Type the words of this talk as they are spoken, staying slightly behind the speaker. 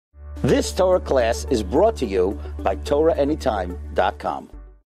This Torah class is brought to you by TorahAnytime.com.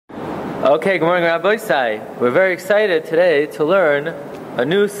 Okay, good morning, Rabbi. We're very excited today to learn a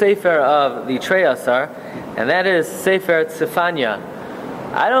new Sefer of the Treyasar, and that is Sefer Zephania.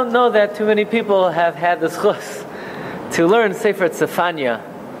 I don't know that too many people have had the schus to learn Sefer Zephania.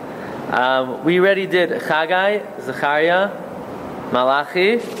 We already did Chagai, Zechariah,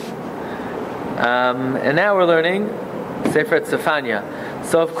 Malachi, and now we're learning Sefer Zephania.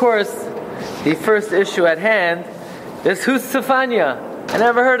 So, of course, the first issue at hand is who's Zephania? I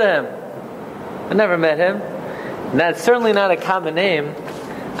never heard of him. I never met him. And that's certainly not a common name.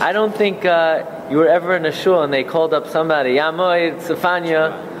 I don't think you were ever in a shul and they called up somebody, Yamoy,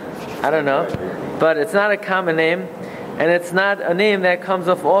 Zephania. I don't know. But it's not a common name, and it's not a name that comes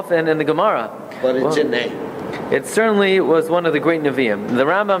up often in the Gemara. But it's a name. It certainly was one of the great Nevi'im. The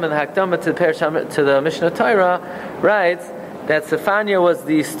Rambam in the Hakdama to the Mishnah Torah writes that Zephania was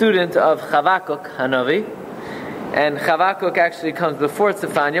the student of Chavakuk Hanavi, and Chavakuk actually comes before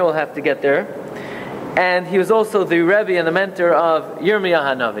Zephania. We'll have to get there. And he was also the Rebbe and the mentor of Yirmiyah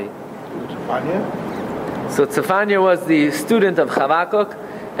Hanavi. Zephania? So Zephania was the student of Chavakuk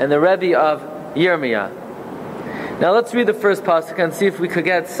and the Rebbe of Yirmiyah. Now let's read the first pasuk and see if we could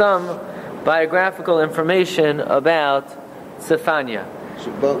get some biographical information about Zephania.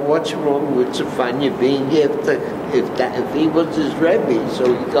 But what's wrong with Zephania being here if he was his Rebbe, so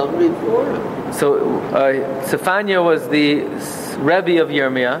he come before him? So Zephania was the Rebbe of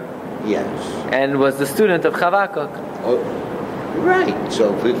Yirmiyah. Yes. And was the student of Chavakuk. Oh, right.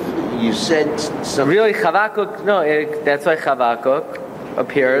 So if you said something... Really, Chavakuk, no, that's why Chavakuk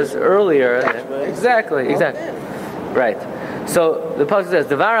appears earlier. That's right. Exactly. Right. So the pasuk says,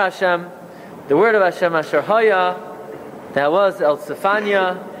 Devar Hashem, the word of Hashem, Asher Haya, that was El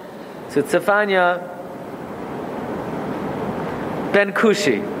Zephania, to Zephania ben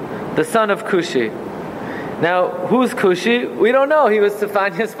Kushi, the son of Kushi. Now, who's Kushi? We don't know. He was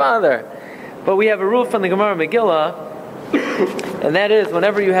Zephania's father. But we have a rule from the Gemara Megillah, and that is,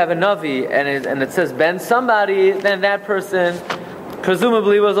 whenever you have a Navi and it says ben somebody, then that person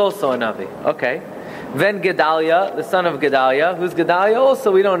presumably was also a Navi. Okay. Ben Gedalia, the son of Gedalia. Who's Gedalia?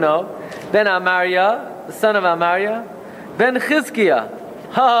 Also, we don't know. Ben Amaria, the son of Amaria. Ben Chizkiah.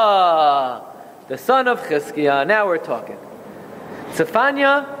 The son of Chizkiah. Now we're talking.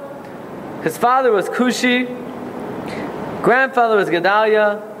 Zephania, his father was Kushi, grandfather was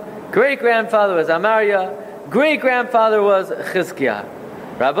Gedalia, great-grandfather was Amaria, great-grandfather was Chizkiah.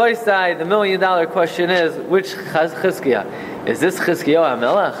 Rabbi said, the $1 million question is, which Chizkiah? Is this Chizkiah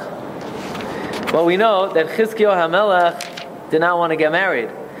HaMelech? Well, we know that Chizkiah HaMelech did not want to get married,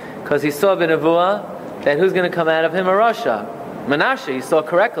 because he saw b'nevuah that who's going to come out of him? A Rasha. Menashe, he saw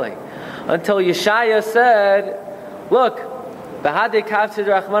correctly. Until Yeshaya said, look, what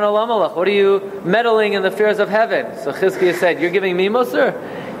are you meddling in the affairs of heaven? So Chizkiah said, you're giving me Musar?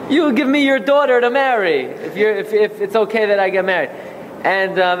 You give me your daughter to marry, if it's okay that I get married.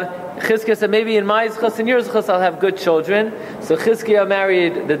 And Chizkiah said, maybe in my zchus and your zchus I'll have good children. So Chizkiah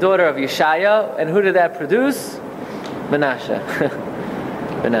married the daughter of Yeshaya, and who did that produce? Menashe.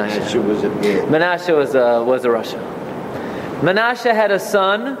 Menashe was a Rasha. Menashe had a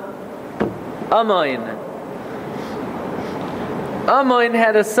son, Amoin. Amoin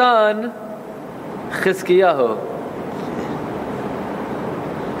had a son, Chizkiyahu.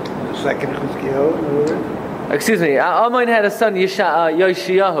 The second Chizkiyahu? Excuse me, Amoin had a son,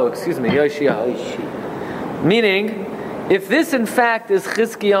 Yoshiyahu. Yoshiyahu. Meaning, if this in fact is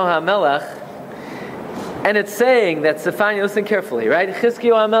Chizkiyahu HaMelech, and it's saying that Zephania, listen carefully, right?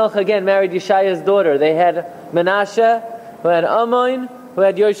 Chizkiyahu HaMelech again married Yeshaya's daughter. They had Menashe, who had Amoin, who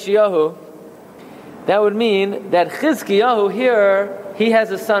had Yoshiyahu. That would mean that Chizkiyahu here, he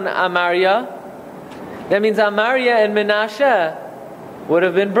has a son Amaria. That means Amaria and Menashe would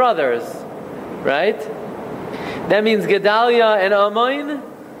have been brothers, right? That means Gedalia and Amoin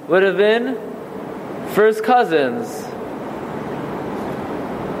would have been first cousins.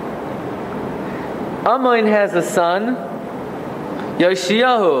 Amoin has a son,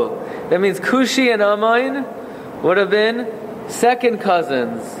 Yoshiyahu. That means Kushi and Amoin would have been second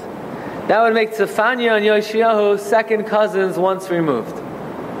cousins. That would make Zephania and Yoshiyahu second cousins once removed.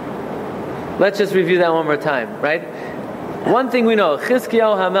 Let's just review that one more time, right? One thing we know,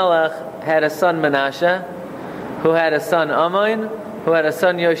 Chizkiyahu HaMelech had a son Menashe, who had a son Amoin, who had a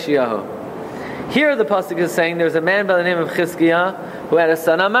son Yoshiyahu. Here the pasuk is saying there's a man by the name of Chizkiah who had a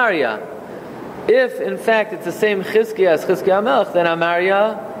son Amaria. If in fact it's the same Chizkiah as Chizkiyahu HaMelech, then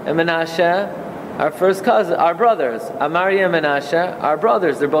Amaria and Menashe are first cousins, are brothers. Amaria and Menashe are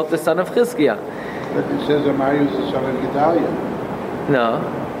brothers. They're both the son of Chizkiah. But it says Amaria is the son of Gedalia. No.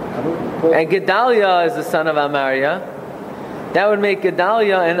 And Gedalia is the son of Amariah. That would make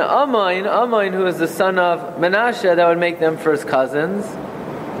Gedalia and Amain, who is the son of Menashe, that would make them first cousins.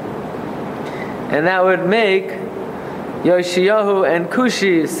 And that would make Yoshiyahu and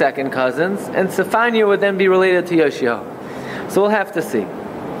Cushi second cousins. And Zephania would then be related to Yoshiyahu. So we'll have to see.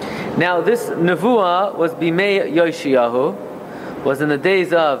 Now this Nevuah was Bimei Yoshiyahu, was in the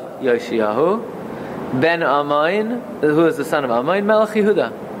days of Yoshiyahu, Ben Amain, who is the son of Amain, Melech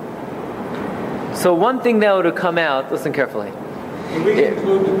Yehuda. So one thing that would have come out, listen carefully. Can we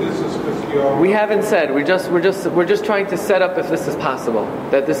conclude that this is Chizkiyahu? We haven't said. We're just trying to set up if this is possible,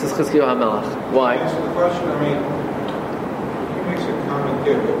 that this is Chizkiyahu HaMelech. Why? Answer the question. I mean, he makes a comment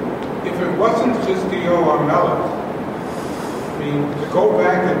here. If it wasn't Chizkiyahu HaMelech, I mean, to go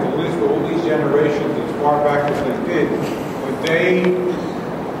back and to list all these generations as far back as they did, would they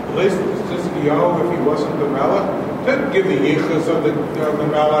list Chizkiyahu if he wasn't the Melech? To give the yichus of the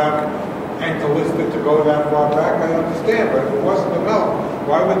Melech and to list it to go that far back, I understand. But if it wasn't the Melech,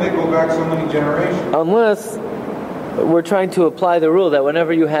 why would they go back so many generations? Unless we're trying to apply the rule that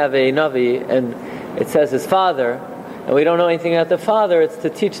whenever you have a Navi and it says his father, and we don't know anything about the father, it's to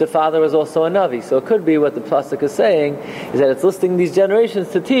teach the father was also a Navi. So it could be what the Pasuk is saying, is that it's listing these generations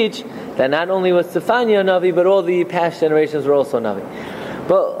to teach that not only was Zephania a Navi, but all the past generations were also Navi.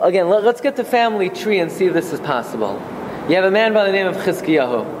 But again, let's get the family tree and see if this is possible. You have a man by the name of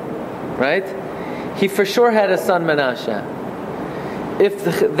Chizkiyahu, right? He for sure had a son Menashe. If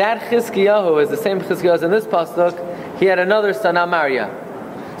that Chizkiyahu is the same Chizkiyahu as in this Pasuk, he had another son, Amariah.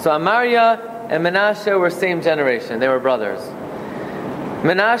 So Amariah and Menashe were same generation. They were brothers.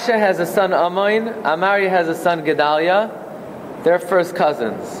 Menashe has a son Amain. Amariah has a son Gedalia. They're first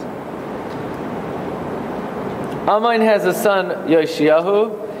cousins. Amain has a son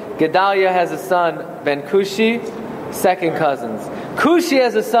Yoshiyahu. Gedalia has a son Ben Cushi. Second cousins. Cushi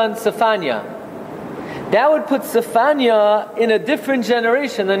has a son Zephania. That would put Zephania in a different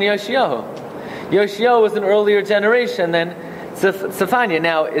generation than Yoshiyahu. Yoshiyahu was an earlier generation than Zephania.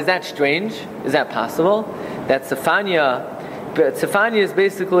 Now, is that strange? Is that possible? That Zephania is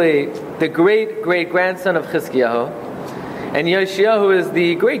basically the great-great-grandson of Chizkiyahu, and Yoshiyahu is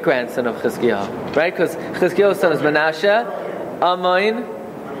the great-grandson of Chizkiyahu, right? Because Chizkiyahu's son is Menashe, Amain.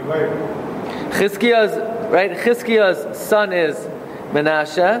 Chizkiyahu's son is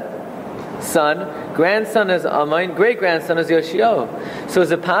Menashe, son. Grandson is Amain. Great-grandson is Yoshiyahu. So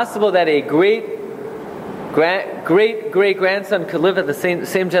is it possible that a great-great-grandson could live at the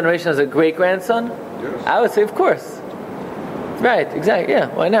same generation as a great-grandson? Yes. I would say, of course. Right, exactly, yeah,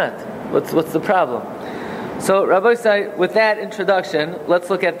 why not? What's the problem? So, Rabbi said, with that introduction, let's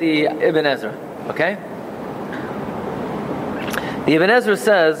look at the Ibn Ezra, okay? The Ibn Ezra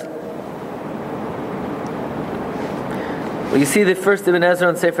says, well, you see the first Ibn Ezra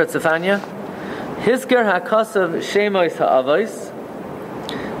in Sefer Zephania? Hizker HaKasav Shemois HaAvos.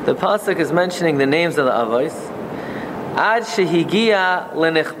 The Pasuk is mentioning the names of the Avos. Ad Shehigia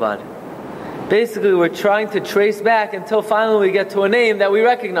Lenichbad. Basically, we're trying to trace back until finally we get to a name that we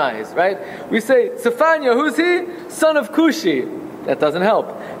recognize, right? We say, Zephania, who's he? Son of Cushi. That doesn't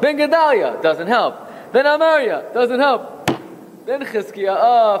help. Ben Gedalia, doesn't help. Ben Amariah, doesn't help. Ben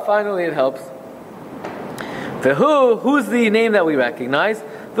Chizkiah, finally it helps. Who's the name that we recognize?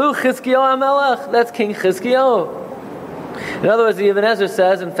 V'hu Chizkiyahu HaMelech. That's King Chizkiyahu. In other words, the Ibn Ezra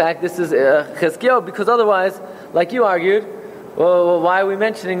says, in fact, this is Chizkiyahu, because otherwise, like you argued, well, why are we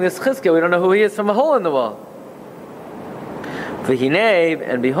mentioning this Chizkiyahu? We don't know who he is from a hole in the wall. V'hinei,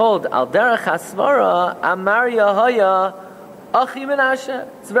 and behold, al derech hasvara, Amariah haya achi Menashe.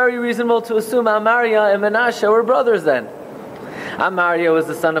 It's very reasonable to assume Amariah and Menashe were brothers then. Amariah was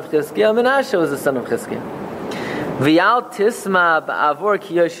the son of Chizkiyahu, Menashe was the son of Chizkiyahu. V'yal tisma ba'avor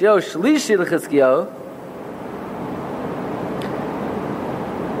ki Yoshiyahu shlishi l'Chizkiyahu.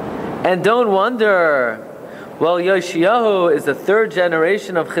 And don't wonder, well, Yoshiyahu is the third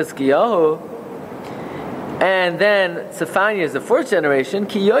generation of Chizkiyahu, and then Zephania is the fourth generation.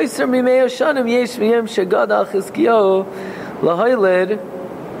 Ki yoser mimei Yoshanim yesh miyem shegad al Chizkiyahu lahoylid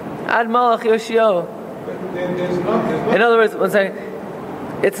ad malach Yoshiyahu. In other words, one second,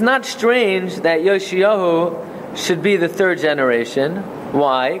 it's not strange that Yoshiyahu should be the third generation.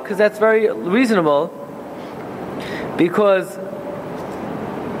 Why? Because that's very reasonable. Because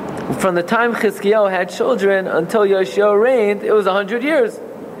from the time Chizkiyahu had children until Yoshiyahu reigned, it was 100 years.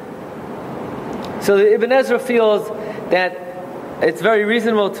 So the Ibn Ezra feels that it's very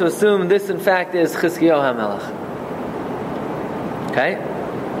reasonable to assume this, in fact, is Chizkiyahu HaMelech. Okay?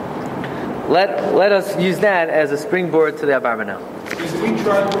 Let us use that as a springboard to the Abarbanel. Did we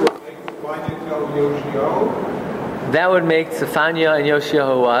try to make Zephania tell Yoshiyahu? That would make Zephania and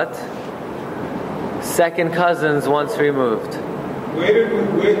Yoshiyahu what? Second cousins once removed. The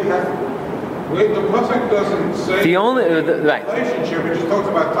pasuk doesn't say the right relationship, it just talks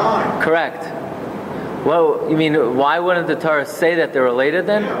about time. Correct. Well, you mean, why wouldn't the Torah say that they're related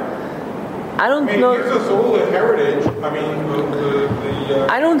then? Yeah. I don't know. It gives us all the heritage.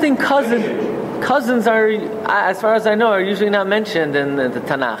 I don't think cousins are, as far as I know, are usually not mentioned in the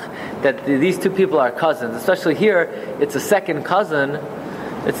Tanakh. That these two people are cousins. Especially here, it's a second cousin.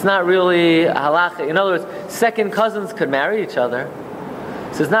 It's not really a halachic. In other words, second cousins could marry each other.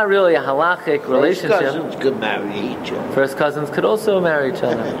 So it's not really a halachic relationship. First cousins could marry each other. First cousins could also marry each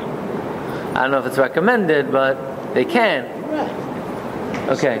other. I don't know if it's recommended, but they can. Right.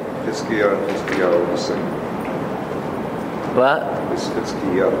 Okay. Hiskiah and Hiskiah are the same. What?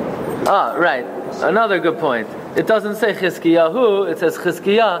 Hiskiah. Ah, right. Another good point. It doesn't say Chizkiyahu, it says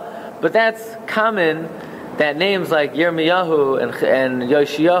Chizkiah, but that's common, that names like Yirmiyahu and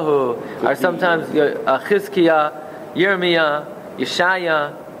Yoshiyahu are sometimes Chizkiah, Yirmiyah,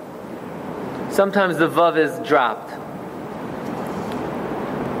 Yeshaya. Sometimes the Vav is dropped.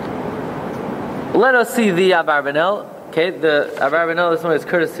 Let us see the Abarbanel. Okay, the Abarbanel, this one is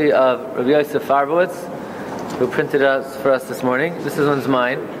courtesy of Rabbi Yosef Farbowitz, who printed it for us this morning. This one's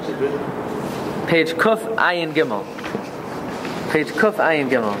mine. Page Kuf Ayin Gimel. Page Kuf Ayin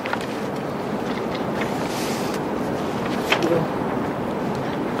Gimel.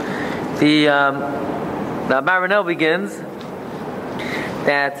 The Abarbanel begins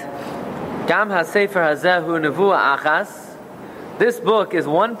that Gam HaSefer Hazehu Nevuah Achas. This book is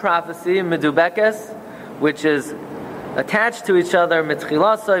one prophecy, Medubekes, which is attached to each other,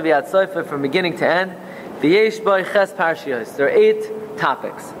 Mitchilasoi V'Yatsoifa, from beginning to end. V'yesh Boi Ches Parshios. There are 8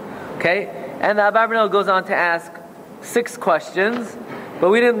 topics. Okay? And the Abarbanel goes on to ask 6 questions, but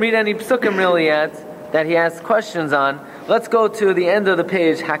we didn't read any psukim really yet that he asks questions on. Let's go to the end of the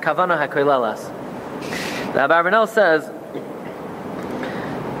page, Hakavana HaKoilelas. The Abarbanel says,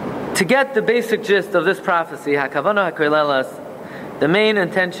 to get the basic gist of this prophecy, Hakavana HaKoilelas, the main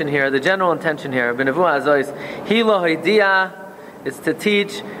intention here, the general intention here, B'nevuah Azois, Hilo Hoidiyah, is to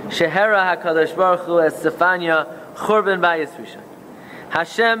teach Shehera HaKadosh Baruch Hu as Zephania Churban Bayis Rishon.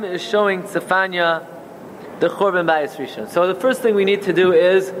 Hashem is showing Zephania the Churban Bayis Rishon. So the first thing we need to do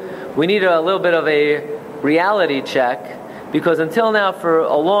is we need a little bit of a reality check, because until now for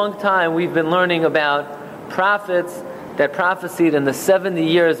a long time we've been learning about prophets that prophesied in the 70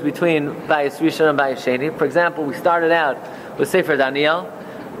 years between Bayis Rishon and Bayis Sheni. For example, we started out with Sefer Daniel,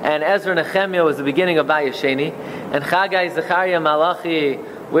 and Ezra Nehemiah was the beginning of Bayis Sheni, and Chagai, Zechariah, Malachi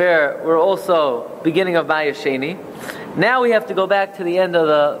we're also beginning of Bayis Sheni. Now we have to go back to the end of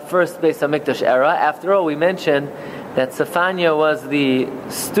the first Beis HaMikdash era. After all, we mentioned that Zephania was the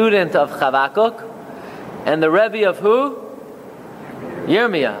student of Chavakuk, and the Rebbe of who?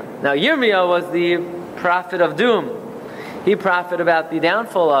 Yirmiyah. Now Yirmiyah was the prophet of doom. He prophesied about the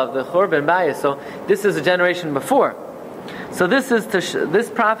downfall of the Churban Bayis. So this is a generation before. So this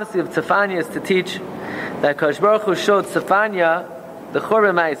prophecy of Zephania is to teach that Kadosh Baruch Hu showed Zephania the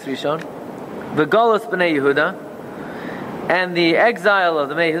Churban Bayis Rishon, the Golus B'nei Yehuda, and the exile of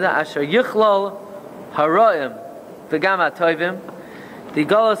the Bnei Yehuda, Asher Yichlol Haroim V'gam HaToivim. The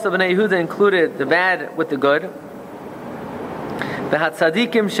Golus of Bnei Yehuda included the bad with the good. The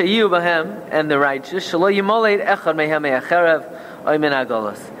Hatzadikim Sheyu Bahem, and the righteous. Shelo Yimoled Echad Mehem Me'acherev Oy Min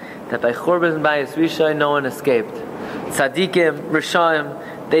HaGolus. That by Churban Bayis Rishon no one escaped. Tzadikim,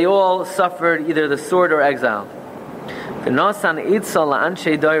 Rishaim, they all suffered either the sword or exile. And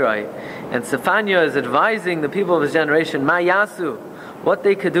Zephania is advising the people of his generation, Ma Yasu, what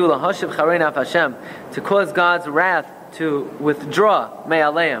they could do, Lahashiv Charein Af Hashem, to cause God's wrath to withdraw,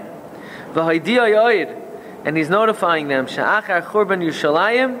 Me'aleim. V'hoidiyah yoid, and he's notifying them, Sha'achar Churban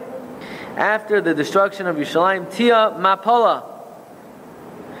Yushalayim, after the destruction of Yushalayim, Tia Mapola,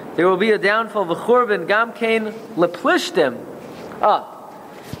 there will be a downfall of Churban Gamkein Leplishtim.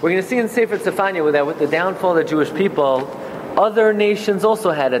 We're going to see in Sefer Zephania with the downfall of the Jewish people, other nations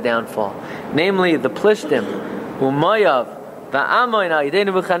also had a downfall. Namely, the Plishtim, Umayav, Va'amoin,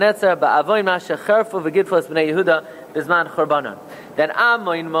 Ha'idenu V'chanetzar, Ba'avoin Ma'ashecherfu V'gidfos B'nei Yehuda, Bizman Churbanan. That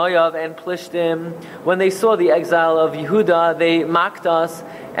Amoin, Moav, and Plishtim, when they saw the exile of Yehuda, they mocked us,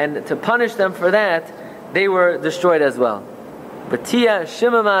 and to punish them for that, they were destroyed as well. B'tia,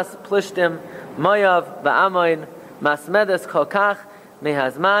 Shimamas, Plishtim, Moav, Va'amoin, Masmedes Kokach,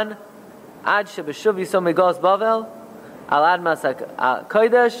 Mehazman, Ad Shebeshuv Yisom Megos Bavel, Al Admas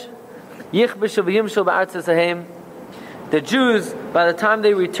HaKodesh, Yich B'shuv Yimshu Ba'artz Haim. The Jews, by the time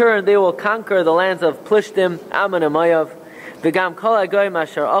they return, they will conquer the lands of Plishtim, Ammon, and Moav. V'gam kol hagoyim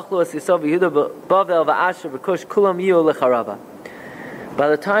asher achlu es Yisrael v'Yehuda Bavel v'Asher v'Kush kulam yiyu lecharava. By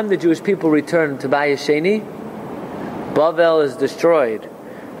the time the Jewish people return to Bayesheni, Bavel is destroyed,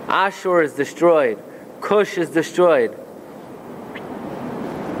 Ashur is destroyed, Kush is destroyed.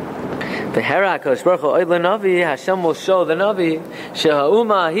 Hashem will show the Navi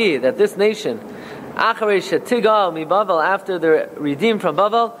that this nation, after they're redeemed from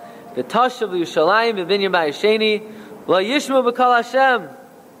Bavel,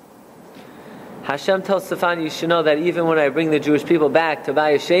 Hashem tells Zephania, you should know that even when I bring the Jewish people back to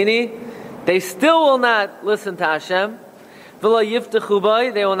Bayesheni, they still will not listen to Hashem. They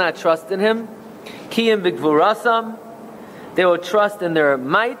will not trust in Him. They will trust in their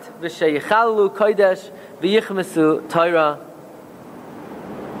might.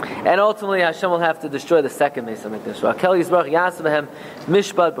 And ultimately Hashem will have to destroy the second Beis HaMikdash.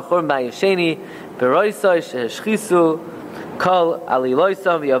 Kol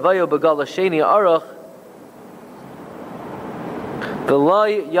aliloisam v'yavayo b'gal hasheni aruch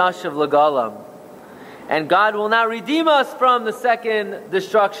v'loy yashav l'galam. And God will not redeem us from the second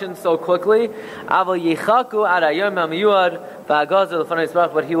destruction so quickly. Aval yichaku ad hayom hamiyuad v'agazel l'fanei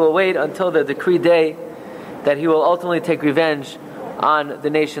yisbarach. But He will wait until the decreed day that He will ultimately take revenge on the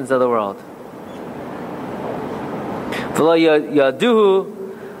nations of the world. V'lo yaduhu.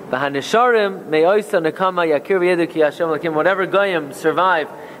 Whatever goyim survive,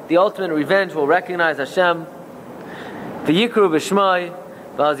 the ultimate revenge will recognize Hashem. The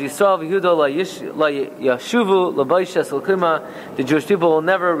Jewish people will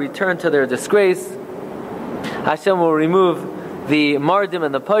never return to their disgrace. Hashem will remove the mardim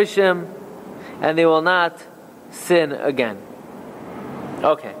and the poshim, and they will not sin again.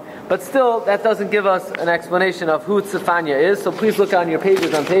 Okay. But still, that doesn't give us an explanation of who Zephania is. So please look on your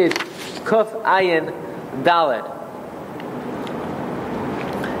pages on page Kuf Ayin Daled.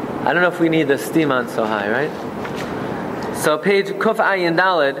 I don't know if we need the steam on so high, right? So page Kuf Ayin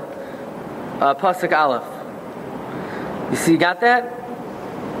Daled, Pasuk Aleph. You see, you got that?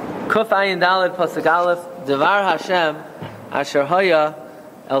 Kuf Ayin Daled, Pasuk Aleph. Devar Hashem Asher Haya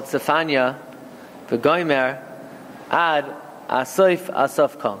El Zephania V'Goymer Ad Asoif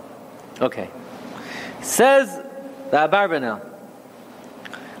Asof Kol. Okay. Says the Abarbanel,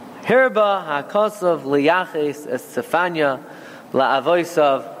 Hirba hakosov liyaches es Zephania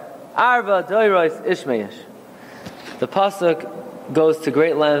la'avoisav arba doiros ishmeish. The pasuk goes to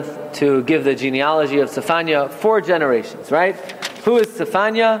great length to give the genealogy of Zephania, 4 generations, right? Who is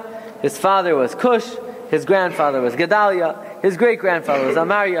Zephania? His father was Cush, his grandfather was Gedaliah, his great-grandfather was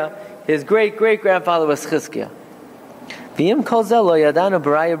Amariah, his great-great-grandfather was Chizkiah.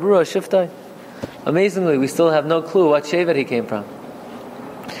 Amazingly, we still have no clue what Shevet he came from.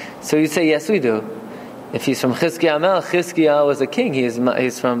 So you say, yes, we do. If he's from Chizkiah Amel, Chizkiah was a king. He's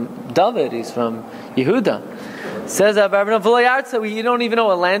from David. He's from Yehuda. Says Abarbanel, you don't even know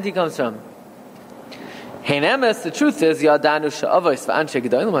what land he comes from. The truth is,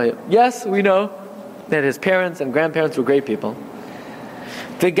 yes, we know that his parents and grandparents were great people.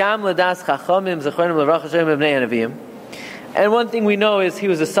 And one thing we know is he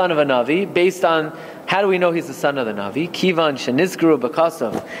was the son of a Navi. Based on, how do we know he's the son of the Navi? Kivan shenizguru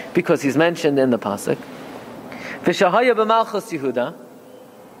b'kasav, because he's mentioned in the pasuk. V'shahaya b'malchus Yehuda.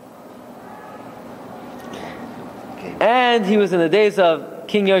 And he was in the days of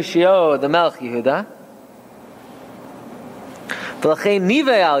King Yoshio, the Melch Yehuda. V'lachein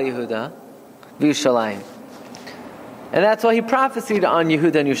nivei al Yehuda v'Yushalayim. And that's why he prophesied on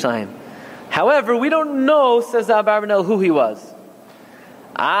Yehuda and Yerushalayim. However, we don't know, says Abarbanel, who he was.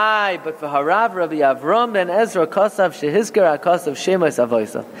 But for Harav Rabbi Avram ben Ezra Kosav Shehizkar Kosav Shemos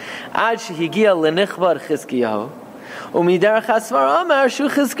Avoisav Ad Shehigia Lenichbar Chizkiyahu Umiderach Hasvar Amar Shu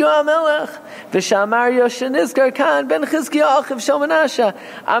Chizkiyahu Amelech V'Shamariya Shenizkar Kan ben Chizkiyahu Achiv Shel Menashe.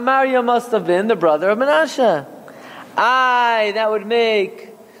 Amariya must have been the brother of Menashe. That would make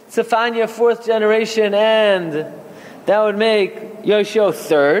Zephania 4th generation, and that would make Yoshio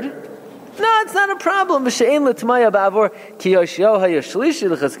 3rd. No, it's not a problem. So the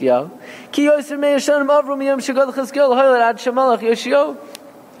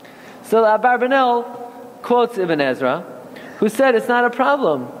Abarbanel quotes Ibn Ezra, who said it's not a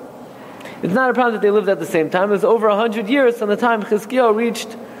problem. It's not a problem that they lived at the same time. It was over 100 years from the time Chizkiyahu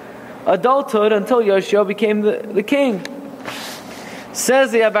reached adulthood until Yoshio became the king.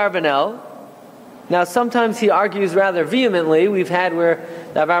 Says the Abarbanel. Now, sometimes he argues rather vehemently. We've had where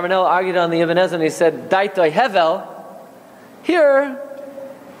the Abarbanel argued on the Ibn Ezra and he said, Daitoi Hevel. Here,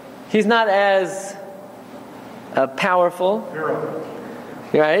 he's not as powerful.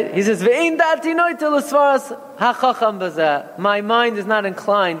 Right? He says, "Ve'ein dati noita l'svaras hachacham bazeh." My mind is not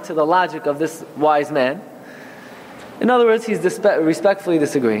inclined to the logic of this wise man. In other words, he's respectfully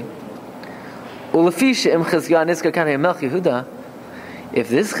disagreeing. Ulefi she'im Chizkiyahu nizkar kan Melech Yehuda. If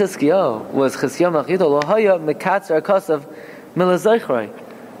this Chizkiyahu was Chizkiyahu Melech Yehuda, lo haya mekatzer kosav milazaychroi,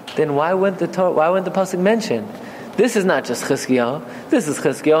 then why wouldn't the pasuk mention this is not just Chizkiyahu, this is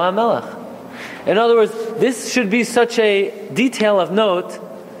Chizkiyahu HaMelech? In other words, this should be such a detail of note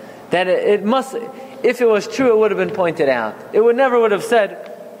that it must, if it was true, it would have been pointed out. It would never have said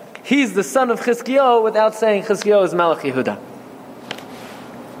he's the son of Chizkiyahu without saying Chizkiyahu is Melech Yehuda.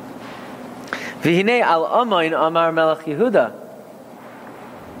 V'hinei al Amain Amar Melech Yehuda.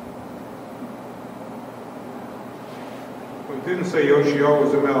 Well, it didn't say Yoshio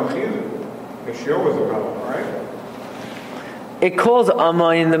was a Melech either. Yoshio was a Melech, right? It calls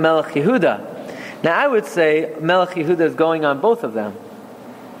Amain the Melech Yehuda. Now I would say Melech Yehuda is going on both of them.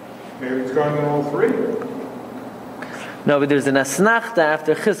 Maybe it's going on all three. No, but there's an asnachta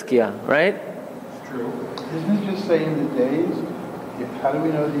after Chizkiah, right? It's true. Isn't it just saying the days? How do we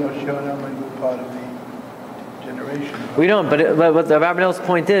know the Yoshio and Amain were part of the generation? We don't, but what the Abarbanel's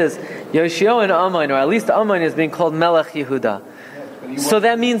point is, Yoshio and Amain, or at least Amain, is being called Melech Yehuda. Yes, so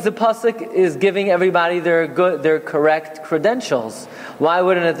that means the pasuk is giving everybody their correct credentials. Why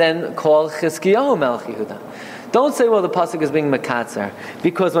wouldn't it then call Chizkiyahu Melech Yehuda? Don't say, well, the pasuk is being Mekatzer.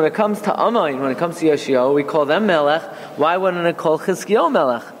 Because when it comes to Amain, when it comes to Yoshio, we call them Melech. Why wouldn't it call Chizkiyahu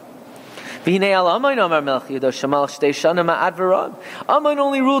Melech? Amain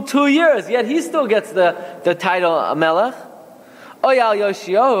only ruled 2 years, yet he still gets the title Melech. Oyal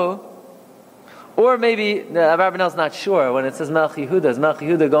Yoshio, or maybe Abarbanel's not sure when it says Melech Yehuda. Is Melech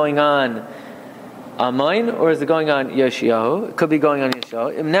Yehuda going on Amain, or is it going on Yoshio? It could be going on Yoshio.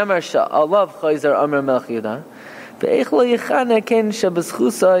 Im nemar sha'alav chayzer amr Melech Yehuda. Ve'ech lo yichane ken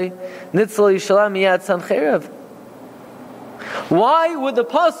shebezchusay nitzal yishalam miyad sancherev. Why would the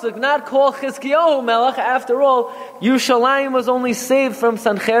pasuk not call Chizkiyahu Melech? After all, Yerushalayim was only saved from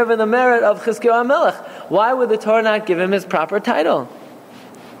Sancherev and the merit of Chizkiyahu Melech. Why would the Torah not give him his proper title?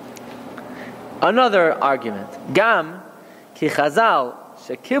 Another argument. Gam ki Chazal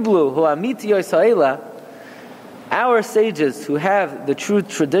shekiblu hu amiti yisraela. Our sages who have the true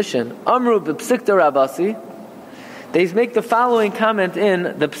tradition, Amru b'psikta Rabasi, they make the following comment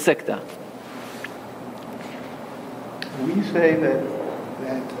in the Psikta. We say that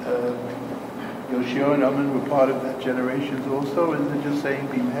Yoshio and Amain were part of that generation also. Isn't it just saying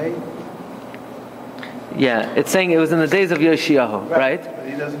Bimhei? Yeah, it's saying it was in the days of Yoshiyahu, right? But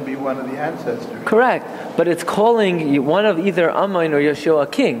he doesn't be one of the ancestors. Correct, but it's calling one of either Amain or Yoshio a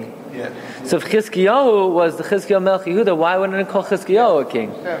king. Yeah. So if Chizkiyahu was the Chizkiyahu Melech Yehuda, why wouldn't it call Chizkiyahu a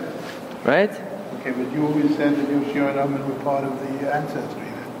king? Yeah. Right? Okay, but you always said that Yoshio and Amain were part of the ancestry.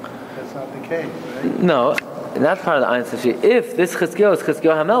 That's not the case, right? No, not part of the ancestry. If this Chizkiyahu is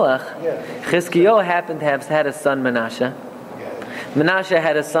Chizkiyahu HaMelech, Chizkiyahu happened to have had a son Menashe. Menashe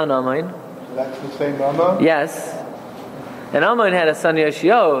had a son Amain. So that's the same Amma? Yes. And Amain had a son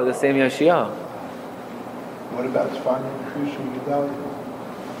Yoshio, the same Yoshio. What about Zephania and Chumash and Gedalia?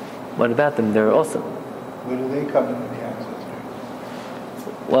 What about them? They're awesome. Where do they come into the ancestry?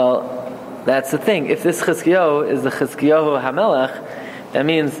 Well, that's the thing. If this Chizkiyahu is the Chizkiyahu HaMelech, that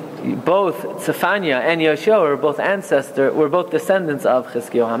means both Zephania and Yoshio were both descendants of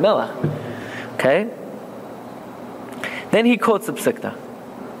Chizkiyahu HaMelech. Okay? Then he quotes the Psikta.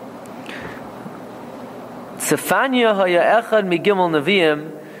 Zephania haya echad migimel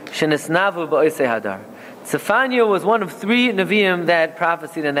neviim shenisnavu ba'osei hadar. Zephania was one of 3 neviim that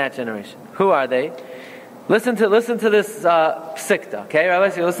prophesied in that generation. Who are they? Listen to this Psikta. Okay, Rabbi,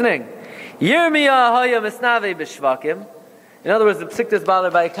 so you're listening. Yirmiyah haya misnave b'shvakim. In other words, the Psikta is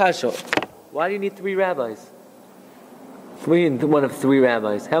bothered by a kasha. Why do you need 3 rabbis? We need one of 3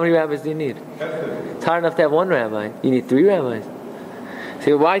 rabbis. How many rabbis do you need? It's hard enough to have 1 rabbi. You need 3 rabbis.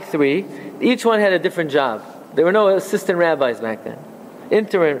 So why 3? Each one had a different job. There were no assistant rabbis back then.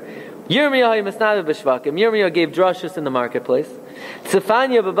 Interim. Yirmiyah gave drashas in the marketplace.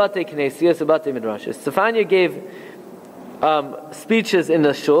 Zephania b'batei knesiyos b'batei midrashos. Zephania gave speeches in the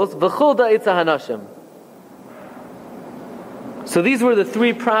shuls. V'chol da'itza hanashim. So these were the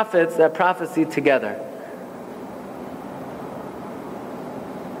 3 prophets that prophesied together.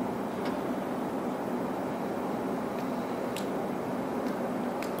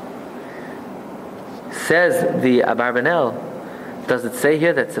 Says the Abarbanel, does it say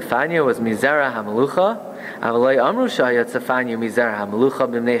here that Zephania was Mizera HaMelucha? Avaloi Amru Shahaya Zephania Mizera HaMelucha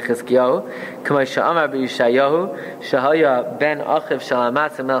b'mnei Chizkiyahu K'may Sha'amar b'Yishayahu Shahaya ben Achiv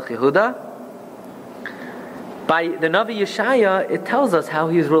Shalamatz Melech Yehuda. By the Navi Yeshaya, it tells us how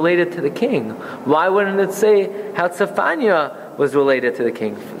he's related to the king. Why wouldn't it say how Zephania was related to the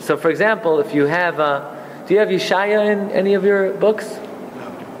king? So, for example, if you have, do you have Yeshaya in any of your books? No,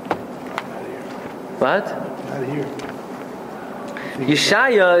 not here. What? Not here.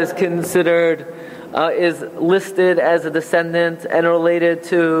 Yeshaya is considered, is listed as a descendant and related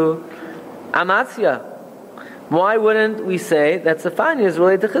to Amaziah. Why wouldn't we say that Zephania is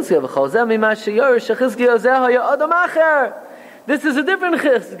related to Chizkiah? This is a different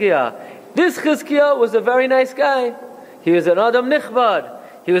Chizkiah. This Chizkiah was a very nice guy. He was an Adam Nichvad.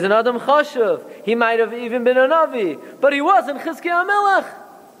 He was an Adam Chashuv. He might have even been a Navi. But he wasn't Chizkiah Melech.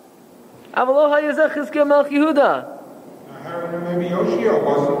 Avaloha Yazeh Chizkiah Melech Yehuda. Maybe Yoshio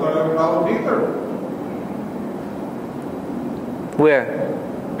wasn't a Melech either. Where?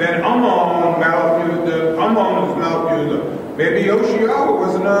 Then Ammon was Melech Yehuda. Maybe Yoshio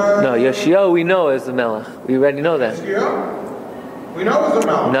wasn't a... No, Yoshio we know is the Melech. We already know that. Yoshio? We know it was a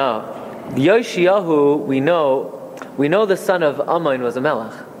Melech. No. Yoshiyahu, we know the son of Ammon was a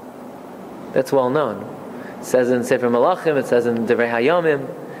Melech. That's well known. It says in Sefer Malachim, it says in Divrei Hayamim.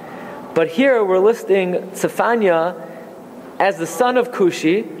 But here we're listing Zephania as the son of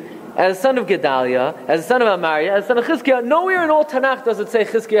Cushi, as the son of Gedaliah, as the son of Amariah, as the son of Chizkiah. Nowhere in all Tanakh does it say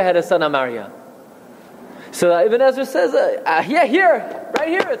Chizkiah had a son Amariah. So Ibn Ezra says, right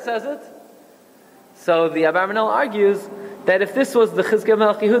here it says it. So the Abarbanel argues that if this was the Chizkiah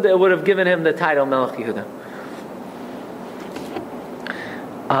Melech Yehuda, it would have given him the title Melech Yehuda.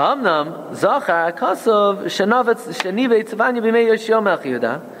 Ahamnam Zachar Kasov Shanavet Shanive Tzvanya B'mei Yoshio Melech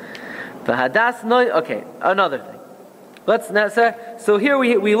Yehuda. V'hadas Noi. Okay, another thing. So here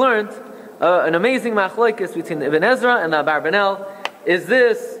we learned an amazing machlokes between Ibn Ezra and the Abarbanel. Is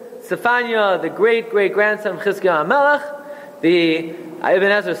this Zephania, the great-great-grandson of Chizkiah HaMelech? The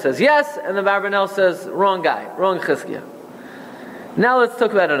Ibn Ezra says yes, and the Abarbanel says wrong guy, wrong Chizkiah. Now let's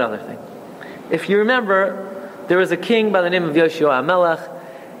talk about another thing. If you remember, there was a king by the name of Yoshio HaMelech,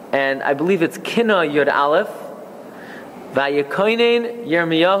 and I believe it's Kina Yud Aleph, Vayekoinen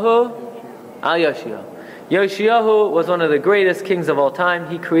Yirmiyahu Al Yoshio. Yoshiyahu was one of the greatest kings of all time.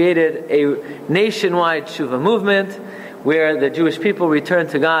 He created a nationwide tshuva movement where the Jewish people returned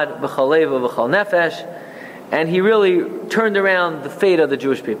to God b'chol lev v'chol nefesh, and he really turned around the fate of the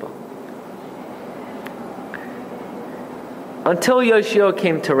Jewish people. Until Yoshiyahu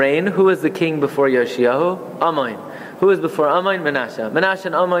came to reign, who was the king before Yoshiyahu? Ammon. Who was before Ammon? Menashe. Menashe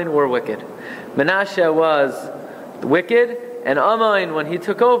and Ammon were wicked. Menashe was wicked, and Ammon, when he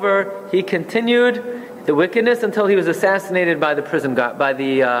took over, he continued the wickedness until he was assassinated by the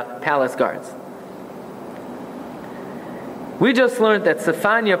palace guards. We just learned that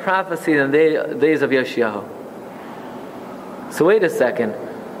Zephania prophesied in the days of Yoshiyahu. So wait a second.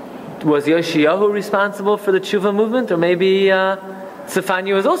 Was Yoshiyahu responsible for the tshuva movement? Or maybe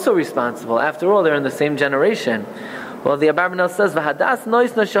Zephania was also responsible? After all, they're in the same generation. Well, the Abarbanel says, "V'hadas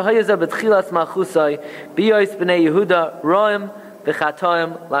noisna shahayazah b'tchilas malchusay b'yois b'nei Yehuda roim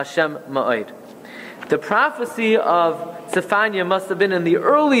v'chatoim l'Hashem ma'od." The prophecy of Zephania must have been in the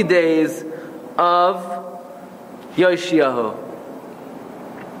early days of Yoshiyahu.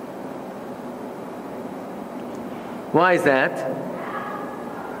 Why is that?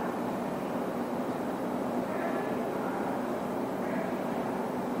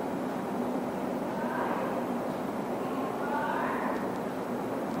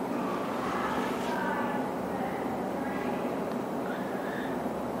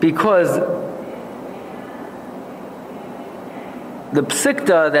 Because the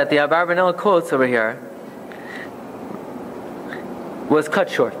psikta that the Abarbanel quotes over here was cut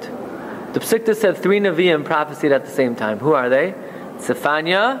short. The psikta said 3 Nevi'im prophesied at the same time. Who are they?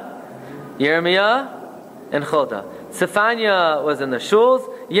 Zephania, Yirmiyah, and Chulda. Zephania was in the shuls,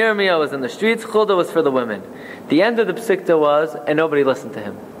 Yirmiyah was in the streets, Chulda was for the women. The end of the psikta was, and nobody listened to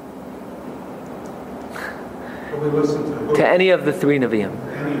him. Nobody listened to who? To any of the 3 Nevi'im.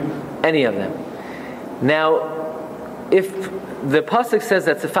 Any of them. Now, if the pasuk says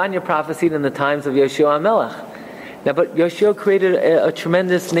that Zephania prophesied in the times of Yoshio HaMelech, now, but Yoshio created a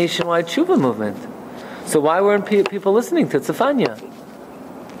tremendous nationwide tshuva movement. So why weren't people listening to Zephania?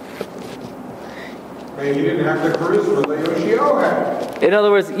 And he didn't have the charisma that Yoshio had. In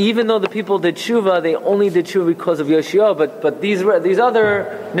other words, even though the people did tshuva, they only did tshuva because of Yoshio. But these other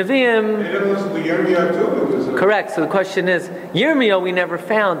Nevi'im. They didn't listen to Yirmiyah too. Correct. So the question is, Yirmiyah we never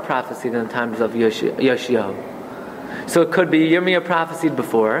found prophesied in the times of Yoshio. So it could be Yirmiyah prophesied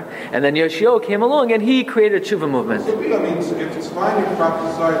before, and then Yoshio came along and he created a tshuva movement. So, I mean, if it's fine to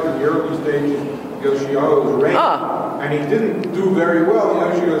prophesy in the early stages, Yoshio's reign, and he didn't do very well,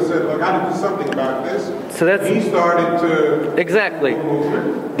 Yoshio said, look, I got to do something about this. So that's he started to exactly.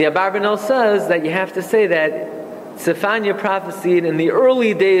 The Abarbanel says that you have to say that Zephania prophesied in the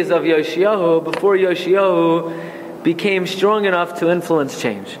early days of Yoshiyahu, before Yoshiyahu became strong enough to influence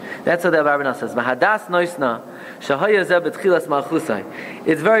change. That's what the Abarbanel says.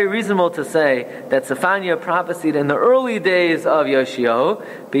 It's very reasonable to say that Zephania prophesied in the early days of Yoshiyahu,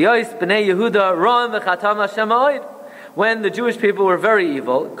 when the Jewish people were very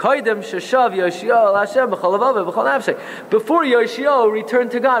evil. Before Yoshiyahu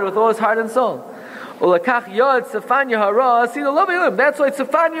returned to God with all his heart and soul. That's why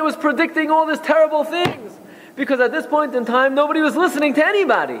Zephania was predicting all these terrible things. Because at this point in time, nobody was listening to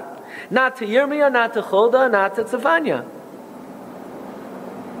anybody. Not to Yirmiyah, not to Cholda, not to Zephania.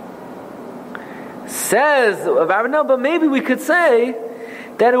 Says Abarbanel, but maybe we could say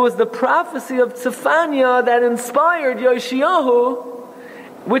that it was the prophecy of Zephania that inspired Yoshiyahu,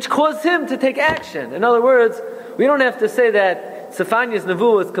 which caused him to take action. In other words, we don't have to say that Zephania's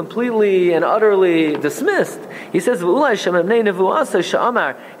nevuah was completely and utterly dismissed. He says, we're going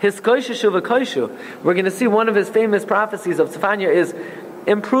to see one of his famous prophecies of Zephania is,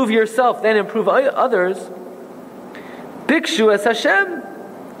 improve yourself, then improve others. Bikshu es Hashem.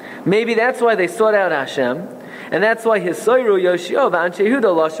 Maybe that's why they sought out Hashem, and that's why his Soiru Yoshio v'Anshe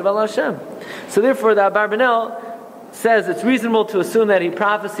Yehuda Lashav al Hashem. So therefore, the Abarbanel says it's reasonable to assume that he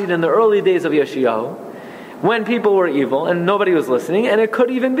prophesied in the early days of Yoshiyahu, when people were evil and nobody was listening, and it could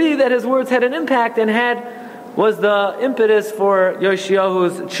even be that his words had an impact and was the impetus for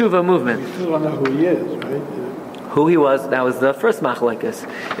Yoshiyahu's tshuva movement. We still don't know who he is, right? Who he was, that was the first machlekes.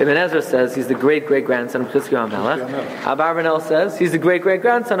 Ibn Ezra says he's the great-great-grandson of Chizkiah HaMelech. Abarbanel says he's the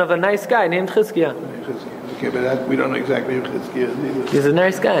great-great-grandson of a nice guy named Chizkiah. Okay, but we don't know exactly who Chizkiah is either. He's a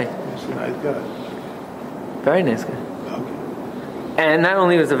nice guy. He's a nice guy. Very nice guy. Okay. And not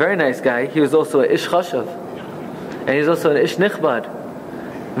only was he a very nice guy, he was also an ish chashav. And he's also an ish nichbad.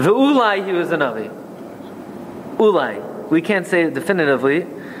 Ve'ulai, he was a navi. Ulai. We can't say it definitively,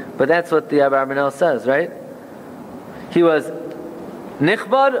 but that's what the Abarbanel says, right? He was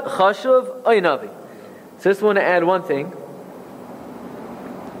nichbad, chashuv, oy navi. So I just want to add one thing.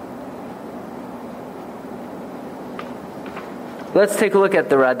 Let's take a look at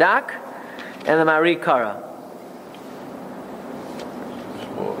the Radak and the Mari Kara.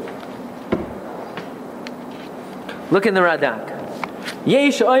 Look in the Radak.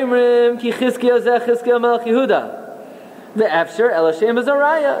 Yesh oimrim ki Chizkiah zeh Chizkiah melech Yehuda. The Efsher el Hashem is a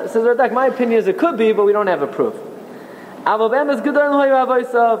raya. Says Radak, my opinion is it could be, but we don't have a proof. Avobem is gedar l'hoyu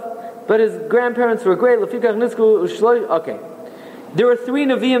avoisav, but his grandparents were great. Lefikach nisku ushloy. Okay, there were 3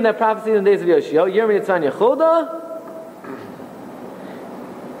 Nevi'im that prophesied in the days of Yoshiyahu. Yirmiyah, Zephania, Cholda.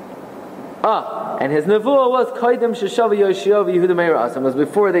 And his nevuah was Koidim Sheshava Yoshiyahu Yehuda Meir Asam. Was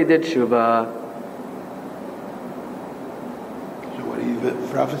before they did Shuvah. So what he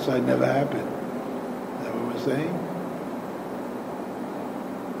prophesied never happened. Is that what we're saying?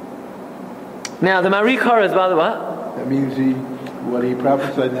 Now the Mari Kara is about the what? That means what he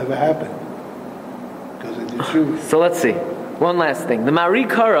prophesied never happened. Because it did Shuvah. So let's see. One last thing. The Mari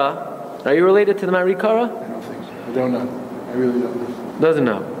Kara, are you related to the Mari Kara? I don't think so. I don't know. I really don't know. Doesn't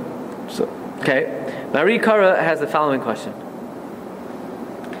know. So, okay. Mari Kara has the following question.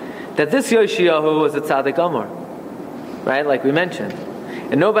 That this Yoshiyahu was a tzaddik Amor. Right? Like we mentioned.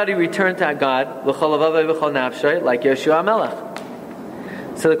 And nobody returned to God like Yeshua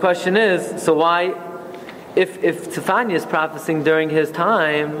HaMelech. So the question is, so why, if Zephania is prophesying during his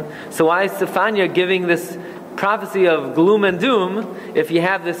time, so why is Zephania giving this prophecy of gloom and doom if you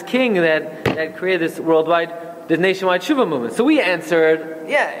have this king that created this nationwide tshuva movement? So we answered,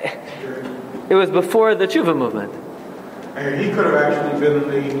 yeah, it was before the tshuva movement. And he could have actually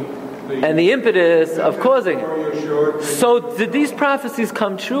been the impetus of causing it. So did these prophecies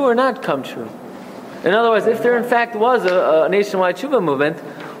come true or not come true? In other words, if there in fact was a nationwide tshuva movement,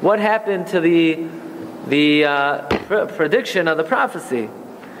 what happened to the prediction of the prophecy?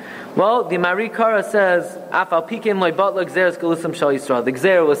 Well, the Mari Kara says, the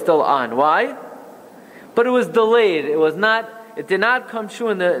Gzera was still on. Why? But it was delayed. It did not come true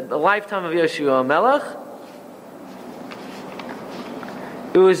in the lifetime of Yeshua HaMelech.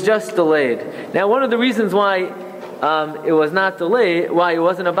 It was just delayed. Now, one of the reasons why it was not delayed, why it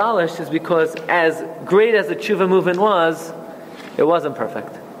wasn't abolished, is because as great as the tshuva movement was, it wasn't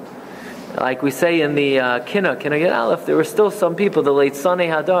perfect. Like we say in the Kinna Gid Aleph, there were still some people, the late Sanei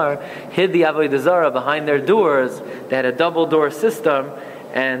Hadar, hid the Avodah Zarah behind their doors. They had a double door system,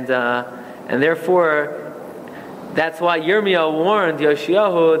 and therefore, that's why Yirmiyah warned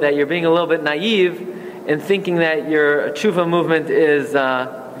Yoshiyahu that you're being a little bit naive in thinking that your tshuva movement is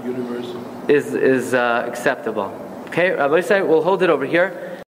is acceptable. Okay, Rabbi say we'll hold it over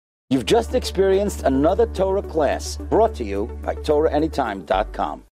here. You've just experienced another Torah class brought to you by TorahAnytime.com.